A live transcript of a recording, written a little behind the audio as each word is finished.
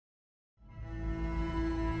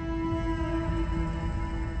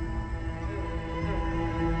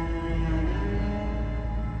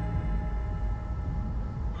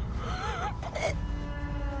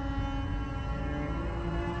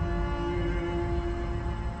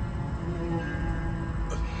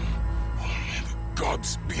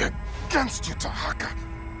gods be against you, Tahaka,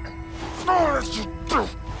 and all that you do.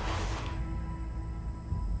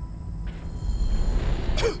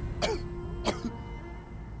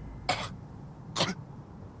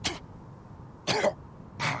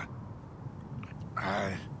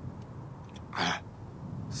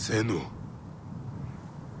 Senu.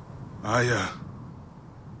 Aya.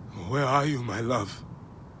 Where are you, my love?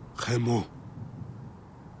 Khemu.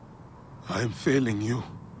 I am failing you.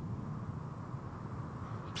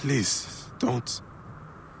 Please, don't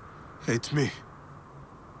hate me.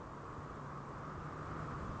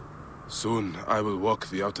 Soon I will walk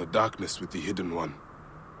the outer darkness with the Hidden One,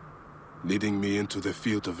 leading me into the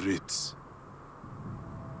field of writs.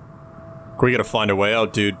 We gotta find a way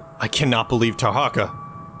out, dude. I cannot believe Taharka.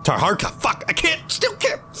 Fuck! Still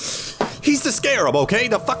can't! He's the scarab, okay?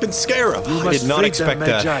 The fucking scarab! I did not expect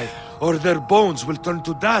that. Medjay, or their bones will turn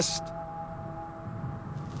to dust.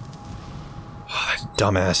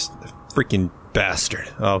 Dumbass. Freaking bastard.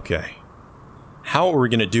 Okay. How are we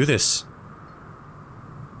gonna do this?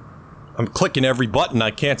 I'm clicking every button, I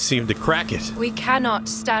can't seem to crack it. We cannot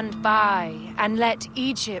stand by and let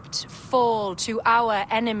Egypt fall to our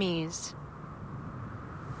enemies.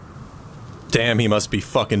 Damn, he must be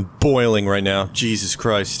fucking boiling right now. Jesus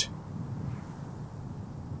Christ.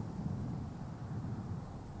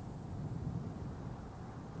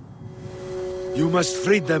 You must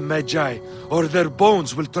free them, Medjay, or their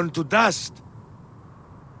bones will turn to dust.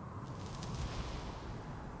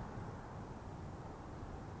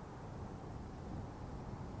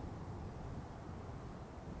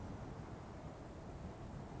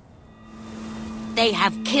 They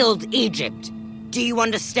have killed Egypt. Do you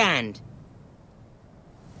understand?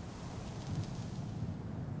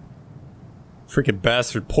 Freaking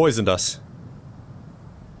bastard poisoned us.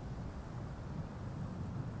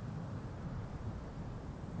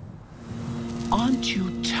 Aren't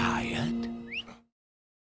you tired?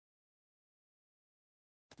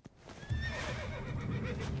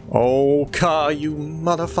 Oh, Ka, you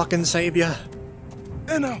motherfucking savior.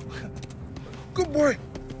 Eno! Good boy!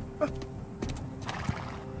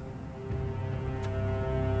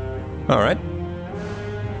 Alright.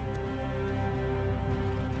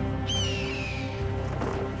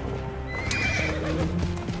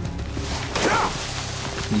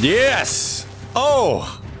 Yes!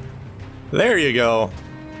 Oh! There you go.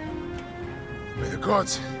 May the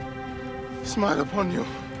gods smile upon you.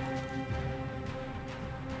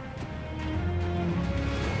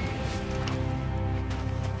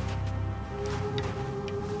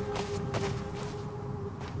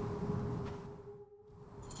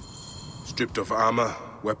 Stripped of armor,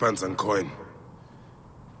 weapons, and coin.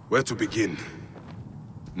 Where to begin?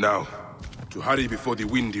 Now, to hurry before the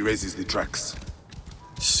wind erases the tracks.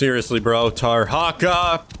 Seriously, bro.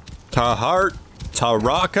 Tarhaka.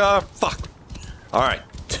 Taraka. Fuck. Alright.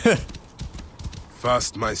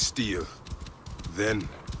 First my steel, then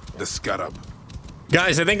the scarab.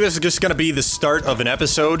 Guys, I think this is just gonna be the start of an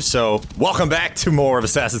episode, so welcome back to more of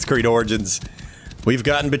Assassin's Creed Origins. We've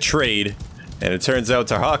gotten betrayed, and it turns out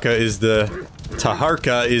Taharka is the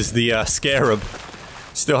scarab.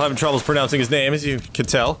 Still having troubles pronouncing his name, as you can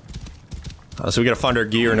tell. So we gotta find our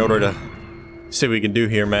gear in order to see what we can do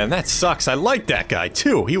here, man. That sucks. I like that guy,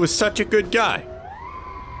 too. He was such a good guy.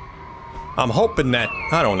 I'm hoping that...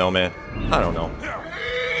 I don't know, man. I don't know.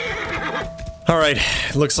 Alright.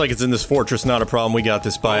 Looks like it's in this fortress. Not a problem. We got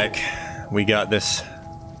this, Bayek. We got this.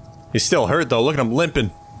 He's still hurt, though. Look at him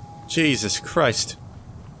limping. Jesus Christ.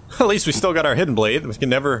 At least we still got our hidden blade. We can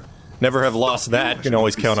never have lost that. You can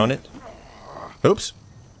always count on it. Oops.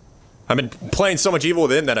 I've been playing so much Evil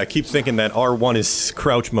Within that I keep thinking that R1 is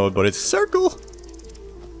crouch mode, but it's circle.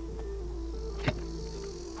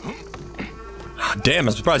 Oh, damn,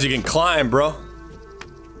 I'm surprised you can climb, bro.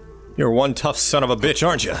 You're one tough son of a bitch,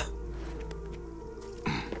 aren't you?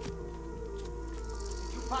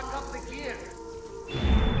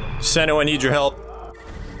 Senu, I need your help.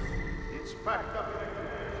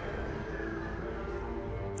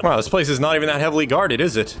 Wow, this place is not even that heavily guarded,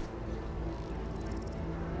 is it?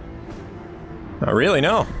 Not really,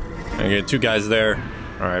 no. I get two guys there.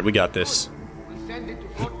 Alright, we got this.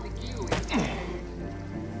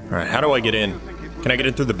 Alright, how do I get in? Can I get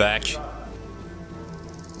in through the back?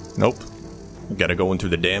 Nope. Gotta go in through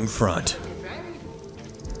the damn front.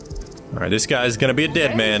 Alright, this guy's gonna be a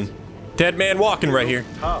dead man. Dead man walking right here.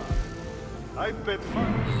 I bet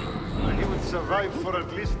he would survive for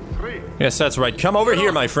at least 3. Yes, that's right. Come over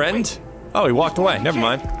here, my friend. Oh, he walked away. Never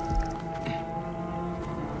mind.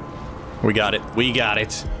 We got it. We got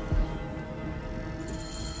it.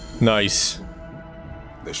 Nice.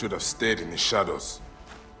 They should have stayed in the shadows.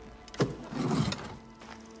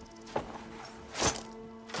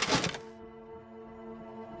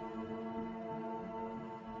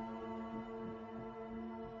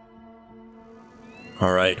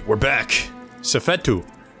 Alright, we're back. Sefetu,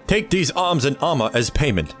 take these arms and armor as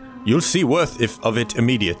payment. You'll see worth of it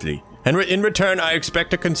immediately. And in return, I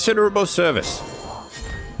expect a considerable service.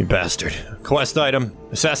 You bastard. Quest item.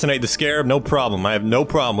 Assassinate the Scarab, no problem. I have no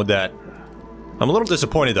problem with that. I'm a little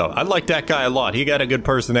disappointed, though. I like that guy a lot. He got a good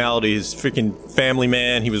personality. He's a freaking family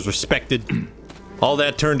man. He was respected. All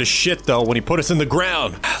that turned to shit, though, when he put us in the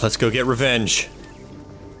ground. Let's go get revenge.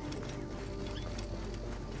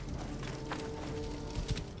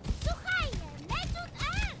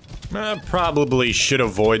 I probably should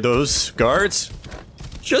avoid those guards.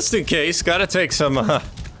 Just in case. Gotta take some,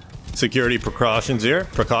 security precautions here.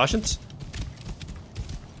 Precautions?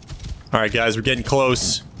 Alright, guys, we're getting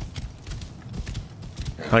close.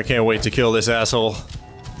 I can't wait to kill this asshole.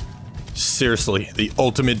 Seriously, the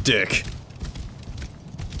ultimate dick.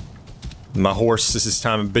 My horse, this is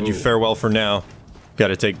time to bid you farewell for now.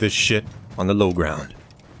 Gotta take this shit on the low ground.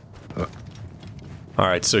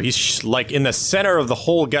 Alright, so he's like in the center of the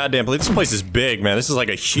whole goddamn place. This place is big, man. This is like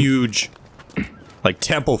a huge, like,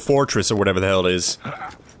 temple fortress or whatever the hell it is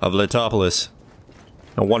of Letopolis.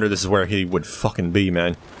 No wonder this is where he would fucking be,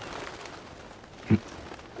 man.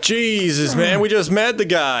 Jesus, man, we just met the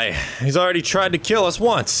guy. He's already tried to kill us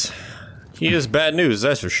once. He is bad news,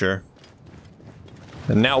 that's for sure.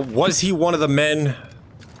 And now, was he one of the men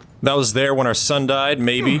that was there when our son died?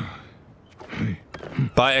 Maybe.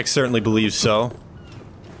 Bayek certainly believes so.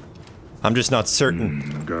 I'm just not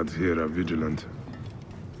certain. Guards here are vigilant.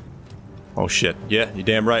 Oh shit, yeah, you're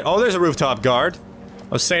damn right. Oh, there's a rooftop guard. I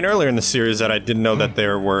was saying earlier in the series that I didn't know that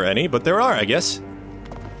there were any, but there are, I guess.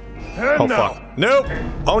 Oh fuck. Nope!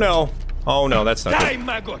 Oh no! Oh no, that's not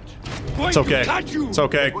good. It's okay. It's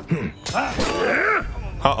okay.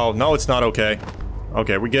 Uh-oh, no, it's not okay.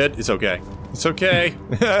 Okay, we good? It's okay. It's okay.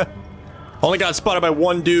 Only got spotted by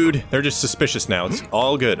one dude. They're just suspicious now. It's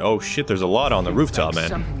all good. Oh shit, there's a lot on the rooftop,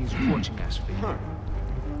 man.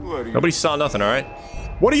 Nobody saw nothing, alright?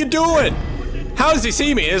 What are you doing? How does he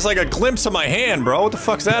see me? It's like a glimpse of my hand, bro. What the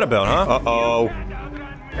fuck's that about, huh? Uh-oh.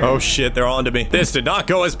 Oh shit, they're on to me. This did not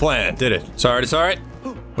go as planned, did it? It's alright, it's alright.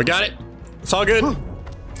 We got it. It's all good.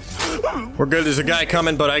 We're good. There's a guy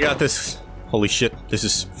coming, but I got this. Holy shit, this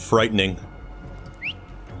is frightening.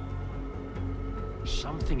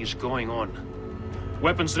 Something is going on.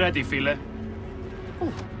 Weapons ready, File.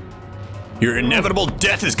 Your inevitable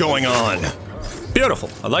death is going on. Beautiful.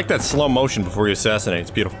 I like that slow motion before you assassinate. It's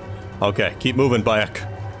beautiful. Okay, keep moving, Bayek.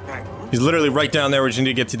 He's literally right down there. We just need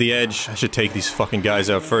to get to the edge. I should take these fucking guys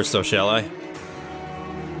out first, though, shall I?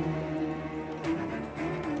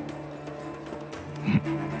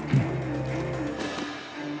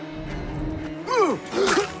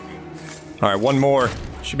 Alright, one more.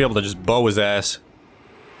 Should be able to just bow his ass.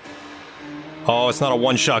 Oh, it's not a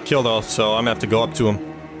one-shot kill, though, so I'm gonna have to go up to him.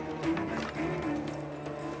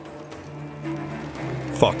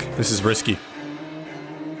 Fuck, this is risky.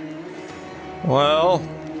 Well,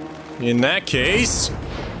 in that case...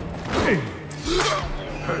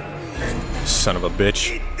 Son of a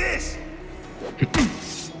bitch. Eat this!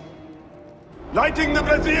 Lighting the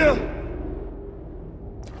brazier!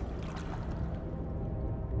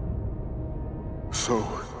 So,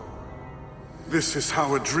 this is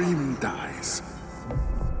how a dream dies.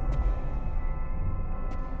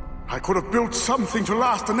 I could have built something to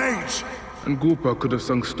last an age. And Gupa could have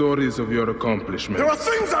sung stories of your accomplishments. There are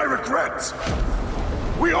things I regret.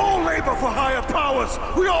 We all labor for higher powers.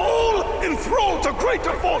 We are all enthralled to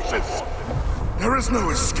greater forces. There is no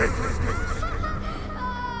escape.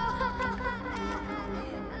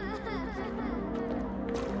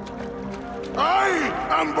 I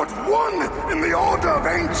am but one in the order of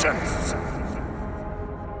ancients.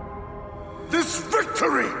 This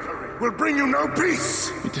victory will bring you no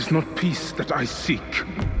peace. It is not peace that I seek.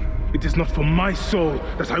 It is not for my soul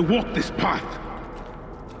that I walk this path.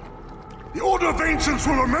 The Order of Ancients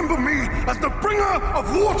will remember me as the bringer of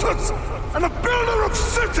waters and the builder of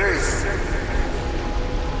cities!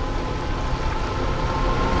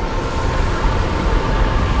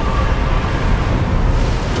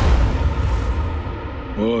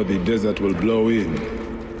 Or the desert will blow in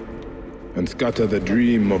and scatter the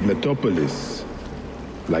dream of Letopolis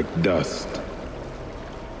like dust.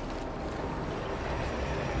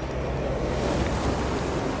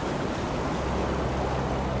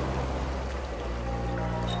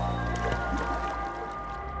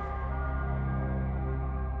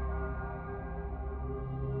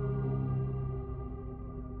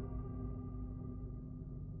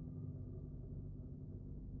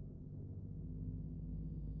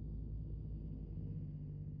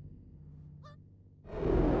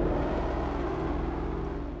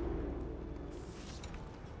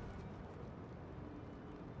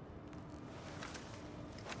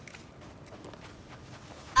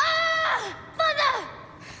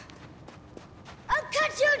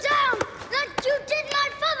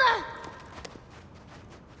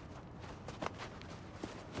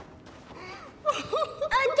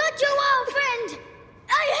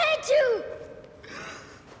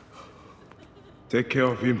 Take care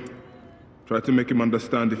of him. Try to make him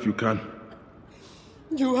understand if you can.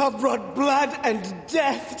 You have brought blood and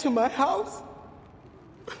death to my house.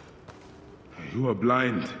 You are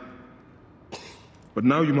blind. But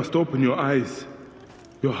now you must open your eyes.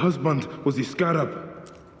 Your husband was the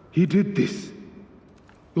scarab. He did this.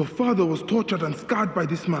 Your father was tortured and scarred by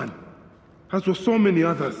this man, as were so many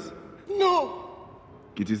others. No!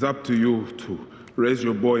 It is up to you to raise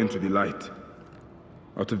your boy into the light,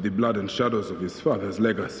 out of the blood and shadows of his father's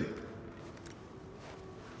legacy.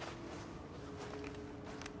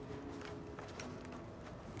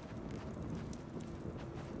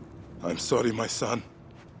 I'm sorry, my son.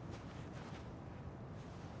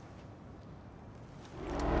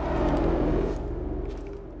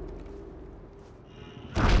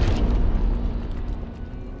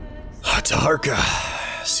 Taharka.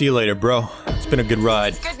 See you later, bro. It's been a good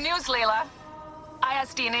ride. Good news, Layla.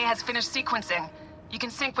 IS DNA has finished sequencing. You can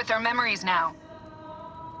sync with their memories now.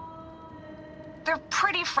 They're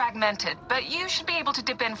pretty fragmented, but you should be able to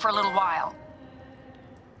dip in for a little while.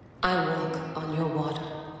 I walk on your water.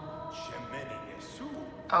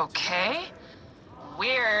 Okay.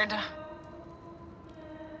 Weird.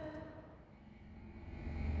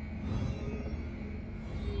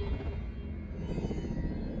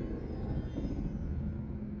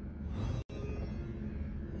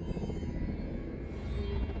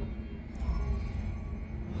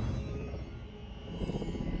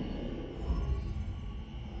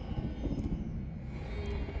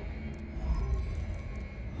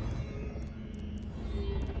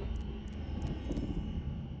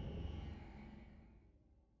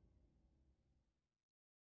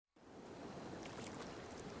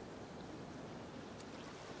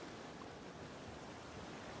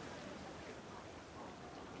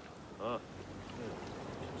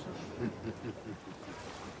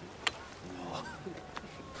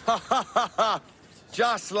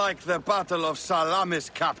 Just like the Battle of Salamis,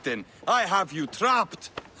 Captain. I have you trapped.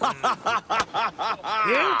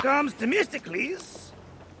 Here comes Themistocles.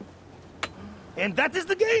 And that is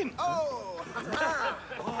the game. Oh!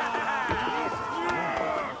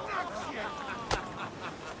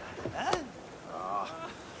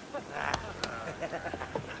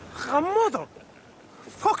 Hamodo!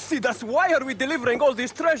 Foxidas, why are we delivering all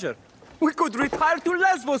this treasure? We could retire to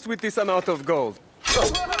Lesbos with this amount of gold.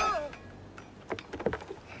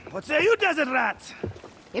 What say you, desert rat?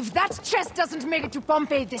 If that chest doesn't make it to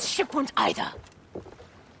Pompeii, this ship won't either.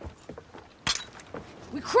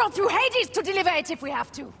 We crawl through Hades to deliver it if we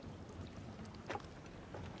have to.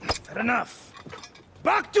 Fair enough.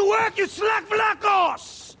 Back to work, you slack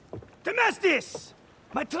blackos! Domestis!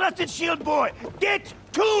 My trusted shield boy, get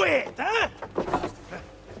to it, huh?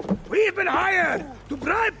 We've been hired to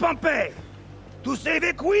bribe Pompeii, to save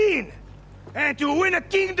a queen, and to win a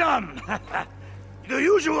kingdom. The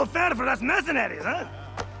usual fare for us mercenaries, huh?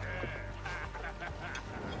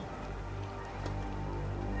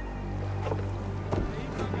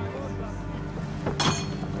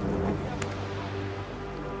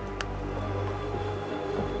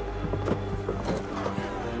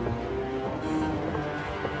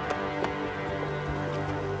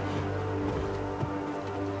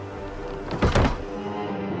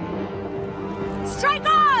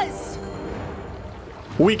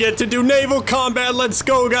 We get to do naval combat. Let's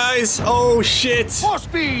go, guys. Oh, shit. For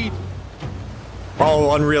speed!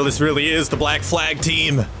 Oh, unreal. This really is the Black Flag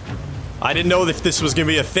team. I didn't know if this was going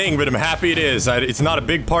to be a thing, but I'm happy it is. It's not a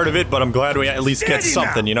big part of it, but I'm glad we at least get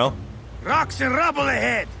something, you know? Rocks and rubble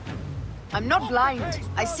ahead. I'm not blind.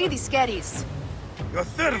 I see the scaries. Your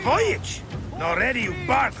third voyage. And already you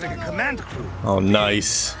bark like a command crew. Oh,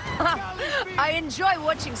 nice. I enjoy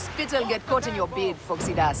watching spittle get caught in your beard,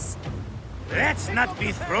 Foxidas. Let's not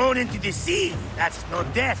be thrown into the sea. That's no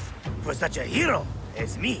death for such a hero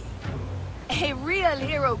as me. A real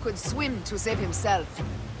hero could swim to save himself.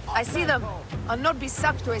 I see them. I'll not be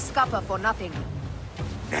sucked to a scupper for nothing.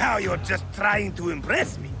 Now you're just trying to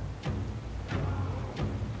impress me.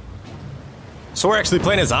 So we're actually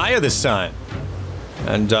playing as Aya this time.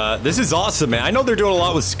 And this is awesome, man. I know they're doing a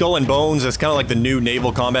lot with Skull and Bones. That's kind of like the new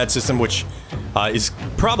naval combat system, which is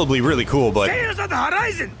probably really cool, but Sails on the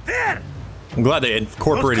horizon! There! I'm glad they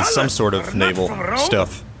incorporated some sort of naval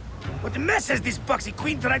stuff. What mess has this boxy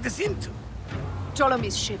queen dragged us into?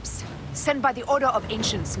 Ptolemy's ships. Sent by the Order of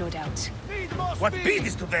Ancients, no doubt. What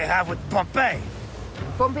business do they have with Pompeii?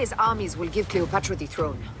 Pompeii's armies will give Cleopatra the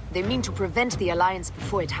throne. They mean to prevent the alliance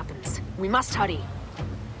before it happens. We must hurry.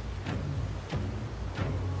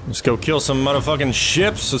 Let's go kill some motherfucking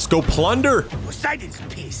ships. Let's go plunder. Poseidon's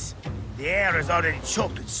peace. The air is already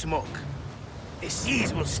choked with smoke. The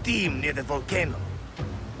seas will steam near the volcano.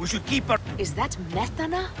 We should keep her. Is that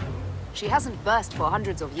Methana? She hasn't burst for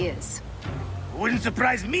hundreds of years. Wouldn't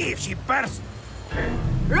surprise me if she burst.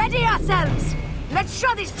 Ready ourselves! Let's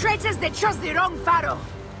show these traitors they chose the wrong Pharaoh!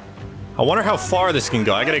 I wonder how far this can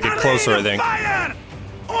go. I gotta get closer, I think. Fire!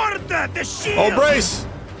 Order the shield! Oh, brace!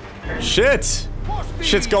 Shit!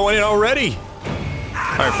 Shit's going in already!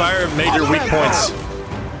 Alright, fire major weak points.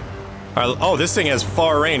 Alright, oh, this thing has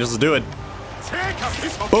far range. Let's do it.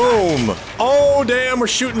 Boom! Oh, damn, we're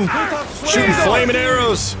shooting flaming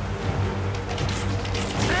arrows!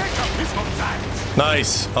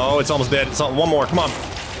 Nice. Oh, it's almost dead. It's on. One more. Come on.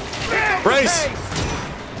 Brace!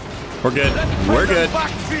 We're good. We're good.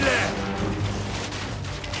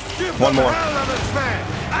 One more.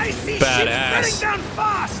 Badass.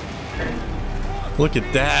 Look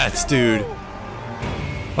at that, dude.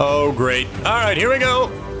 Oh, great. Alright, here we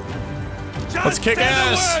go. Let's kick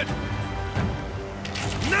ass.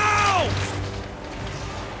 No!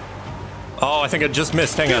 Oh, I think I just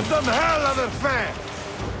missed. Hang on.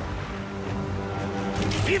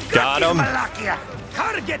 Got him.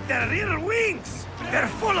 Target their rear wings. They're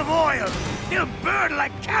full of oil. They'll burn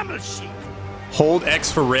like camel shit. Hold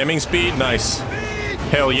X for ramming speed. Nice.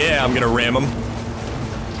 Hell yeah, I'm gonna ram them.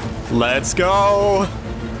 Let's go.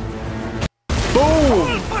 Boom.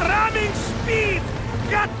 Hold for ramming speed.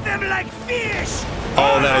 Gut them like fish.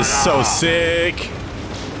 Oh, that is so sick.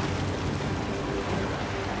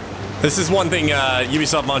 This is one thing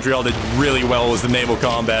Ubisoft Montreal did really well, was the naval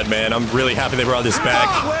combat, man. I'm really happy they brought this back.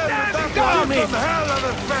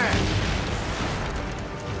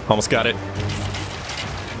 Almost got it.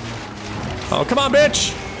 Oh, come on,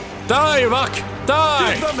 bitch! Die, Buck!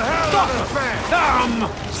 Die!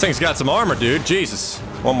 This thing's got some armor, dude. Jesus.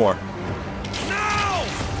 One more.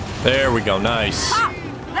 There we go. Nice. Ha!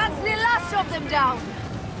 That's the last of them down.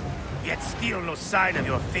 Yet still no sign of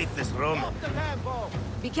your faithless Roman.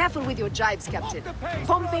 Be careful with your jibes, Captain.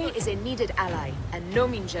 Pompey is a needed ally, and no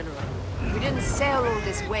mean general. We didn't sail all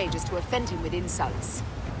this way just to offend him with insults.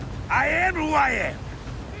 I am who I am.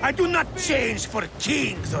 I do not change for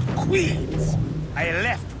kings or queens. I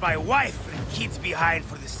left my wife and kids behind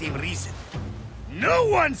for the same reason. No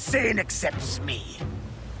one sane accepts me.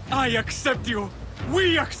 I accept you.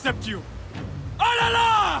 We accept you.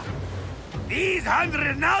 Alala! These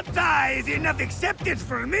 100 nauta is enough acceptance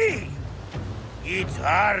for me. It's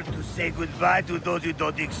hard to say goodbye to those who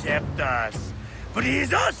don't accept us. But it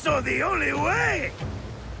is also the only way.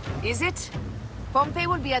 Is it? Pompey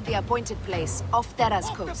will be at the appointed place, off Terra's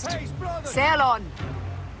coast. Sail on.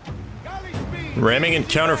 Ramming and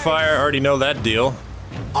counterfire, I already know that deal.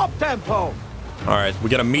 Up tempo. Alright, we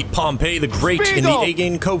gotta meet Pompey the Great in the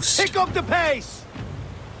Aegean coast. Pick up the pace.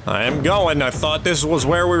 I am going. I thought this was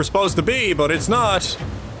where we were supposed to be, but it's not.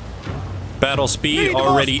 Battle speed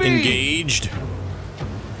already engaged.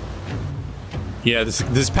 Yeah, this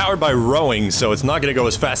is powered by rowing, so it's not gonna go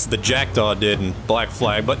as fast as the Jackdaw did in Black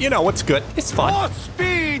Flag, but you know, it's good. It's fun. More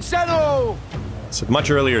speed, Zeno! It's a much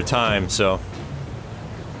earlier time, so...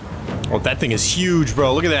 Oh, that thing is huge,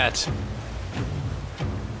 bro. Look at that.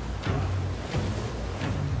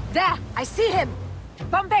 There! I see him!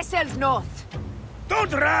 Pompey sails north.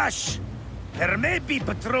 Don't rush! There may be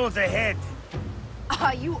patrols ahead.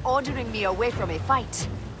 Are you ordering me away from a fight?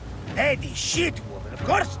 Lady shit, woman, of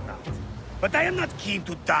course not. But I am not keen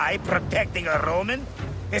to die protecting a Roman,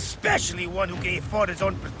 especially one who can afford his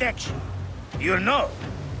own protection. You know,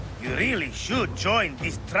 you really should join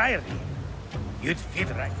this triary. You'd fit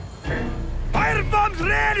right. Firebombs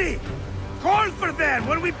ready! Call for them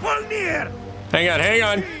when we pull near! Hang on, hang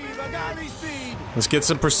on. Let's get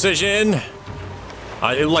some precision.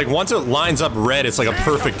 Like, once it lines up red, it's like a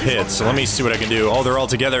perfect hit. So let me see what I can do. Oh, they're all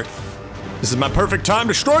together. This is my perfect time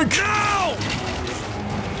to strike! No!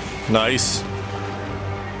 Nice.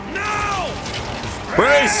 No!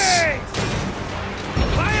 Brace!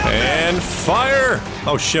 And fire!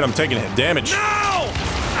 Oh shit, I'm taking damage. No!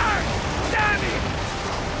 Damn it!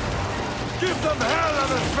 Give them hell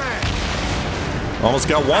of a fan! Almost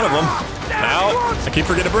got one of them. Ow! I keep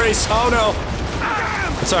forgetting to brace. Oh no!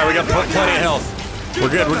 It's alright, we got plenty of health. We're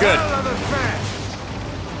good, we're good.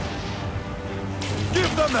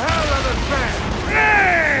 Give them hell of a fan!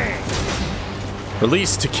 Hey!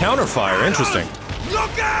 Release to counterfire. Interesting.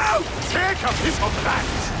 Look out! Take a piece of that!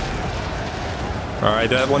 Alright,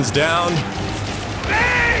 that one's down.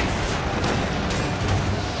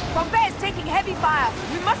 Pompey is taking heavy fire.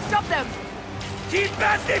 We must stop them. Keep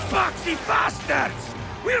at the foxy bastards!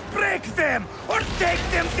 We'll break them or take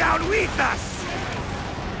them down with us!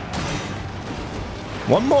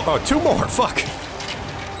 One more. Oh, two more. Fuck.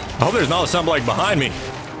 I hope there's not something like behind me.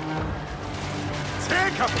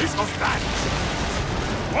 Take a piece of that!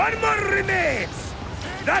 One more remains!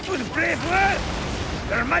 That was brave work!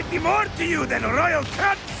 There might be more to you than royal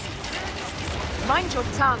cuts! Mind your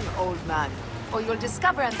tongue, old man, or you'll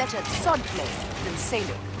discover I'm better at swordplay than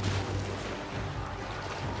sailing.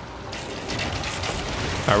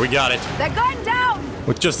 Alright, we got it. They're going down!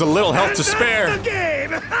 With just a little health to spare. The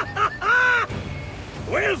game!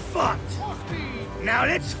 Well fought! Now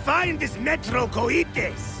let's find this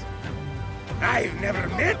Myketrocity. I've never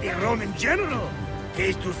met a Roman general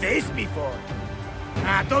face to face before.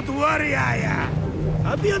 Don't worry,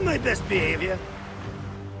 I'll be on my best behavior.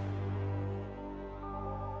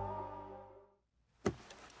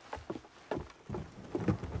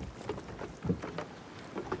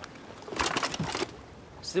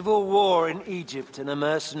 Civil war in Egypt, and a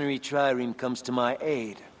mercenary trireme comes to my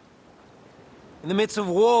aid. In the midst of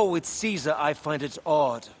war with Caesar, I find it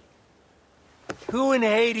odd. Who in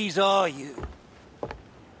Hades are you?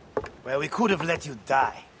 Well, we could have let you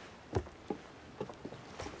die.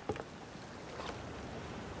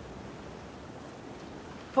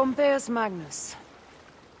 Pompeius Magnus.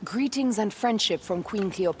 Greetings and friendship from Queen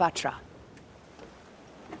Cleopatra.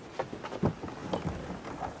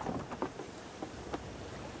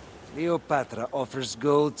 Cleopatra offers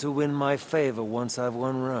gold to win my favor once I've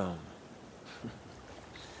won Rome.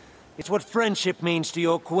 It's what friendship means to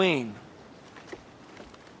your queen.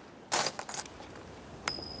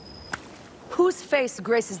 Whose face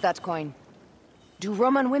graces that coin? Do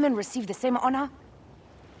Roman women receive the same honor?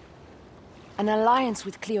 An alliance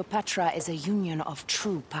with Cleopatra is a union of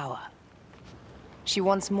true power. She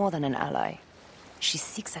wants more than an ally. She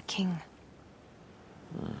seeks a king.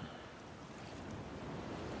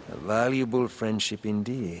 A valuable friendship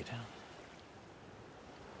indeed.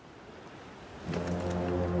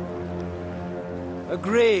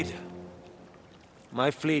 Agreed.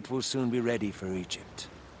 My fleet will soon be ready for Egypt.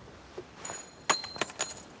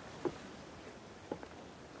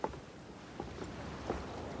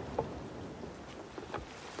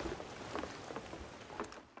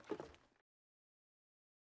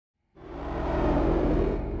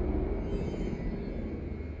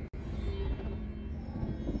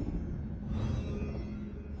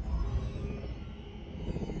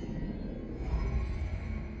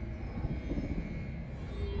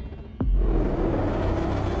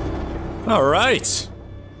 Alright.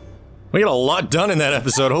 We got a lot done in that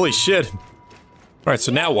episode, holy shit. Alright, so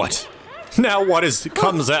now what? Now what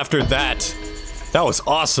comes after that? That was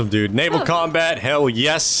awesome, dude. Naval combat, hell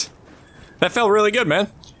yes. That felt really good, man.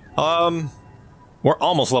 We're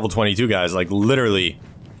almost level 22, guys. Like, literally,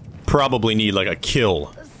 probably need, like, a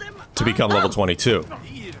kill to become level 22.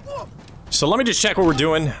 So let me just check what we're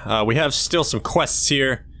doing. We have still some quests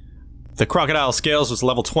here. The Crocodile Scales was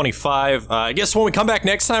level 25. I guess when we come back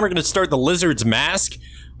next time, we're going to start the Lizard's Mask,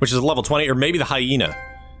 which is a level 20, or maybe the Hyena.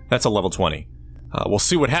 That's a level 20. We'll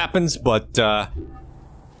see what happens, but,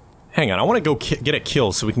 hang on, I want to go get a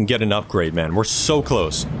kill so we can get an upgrade, man. We're so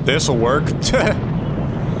close. This'll work.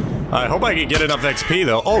 I hope I can get enough XP,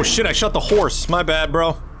 though. Oh, shit, I shot the horse. My bad,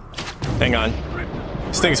 bro. Hang on.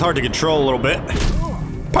 This thing's hard to control a little bit.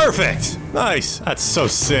 Perfect! Nice. That's so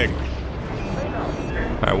sick.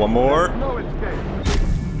 Alright, one more.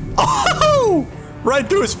 Oh! Right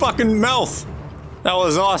through his fucking mouth! That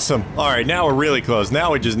was awesome. Alright, now we're really close.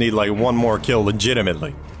 Now we just need like one more kill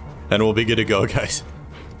legitimately. And we'll be good to go, guys.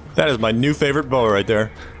 That is my new favorite bow right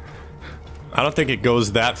there. I don't think it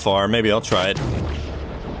goes that far. Maybe I'll try it.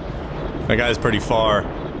 That guy's pretty far.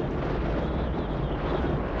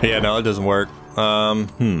 Yeah, no, it doesn't work.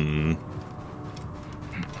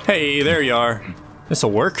 Hey, there you are.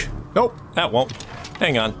 This'll work. Nope, that won't.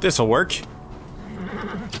 Hang on, this'll work.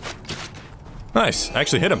 Nice, I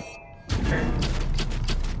actually hit him.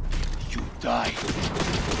 You die.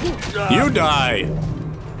 You die!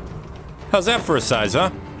 How's that for a size, huh?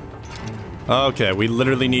 Okay, we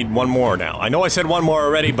literally need one more now. I know I said one more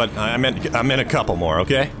already, but I meant a couple more,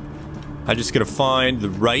 okay? I just gotta find the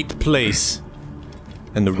right place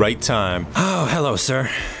and the right time. Oh, hello, sir.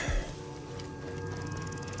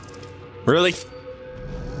 Really?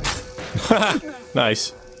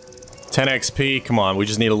 Nice. 10 XP, come on, we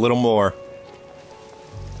just need a little more.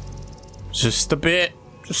 Just a bit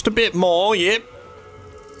more, yep.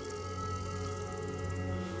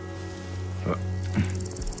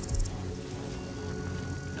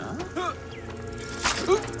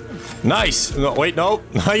 Nice! No, wait, no,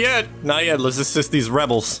 not yet. Not yet, let's assist these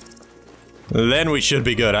rebels. Then we should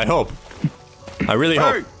be good, I hope. I really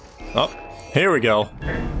hope. Oh, here we go.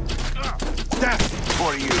 Death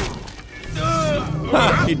for you.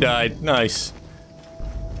 Ah, he died. Nice.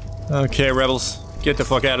 Okay, rebels. Get the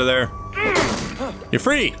fuck out of there. You're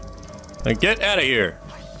free! Now get out of here.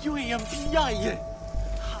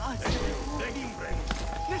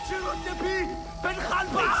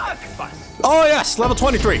 Oh yes, level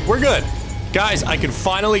 23. We're good. Guys, I can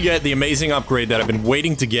finally get the amazing upgrade that I've been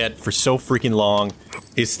waiting to get for so freaking long.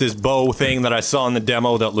 It's this bow thing that I saw in the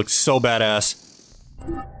demo that looks so badass.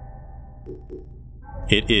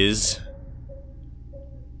 It is...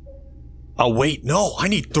 Oh wait, no, I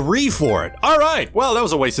need 3 for it. Alright, well that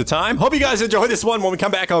was a waste of time. Hope you guys enjoyed this one. When we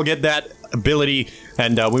come back, I'll get that ability,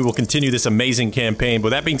 and we will continue this amazing campaign.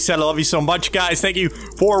 With that being said, I love you so much, guys. Thank you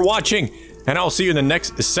for watching, and I'll see you in the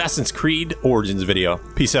next Assassin's Creed Origins video.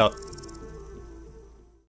 Peace out.